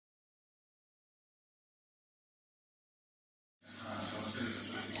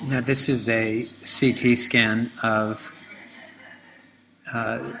Now this is a CT scan of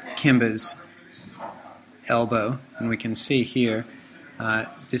Kimba's elbow, and we can see here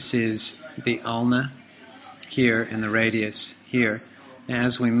this is the ulna here and the radius here. And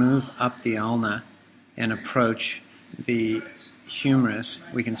as we move up the ulna and approach the humerus,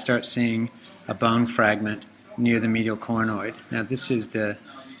 we can start seeing a bone fragment near the medial coronoid. Now this is the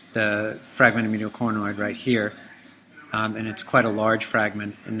fragmented medial coronoid right here, and it's quite a large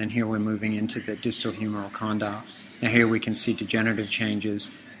fragment. And then here we're moving into the distal humeral condyle. Now here we can see degenerative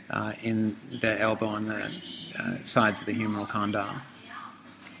changes in the elbow on the sides of the humeral condyle.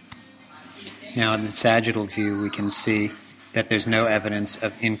 Now in the sagittal view we can see that there's no evidence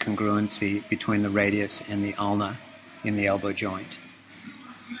of incongruency between the radius and the ulna in the elbow joint.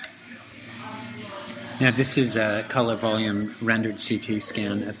 Now this is a color volume rendered CT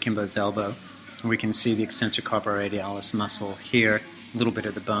scan of Kimba's elbow. We can see the extensor carpi radialis muscle here, a little bit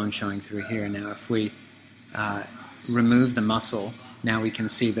of the bone showing through here. Now if we remove the muscle, now we can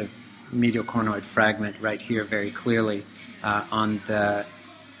see the medial coronoid fragment right here very clearly on the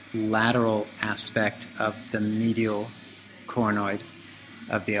lateral aspect of the medial coronoid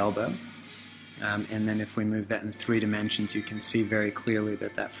of the elbow. And then if we move that in 3 dimensions, you can see very clearly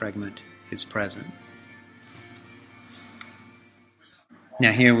that that fragment is present.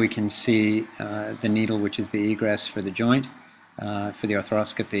 Now here we can see the needle, which is the egress for the joint, for the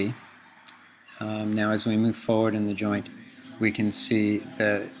arthroscopy. Now as we move forward in the joint, we can see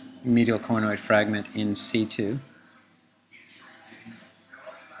the medial coronoid fragment in situ.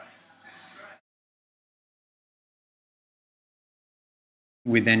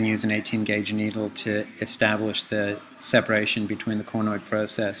 We then use an 18-gauge needle to establish the separation between the coronoid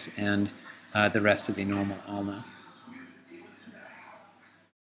process and the rest of the normal ulna.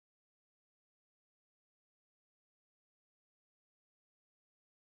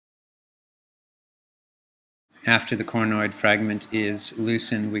 After the coronoid fragment is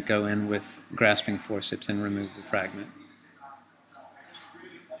loosened, we go in with grasping forceps and remove the fragment.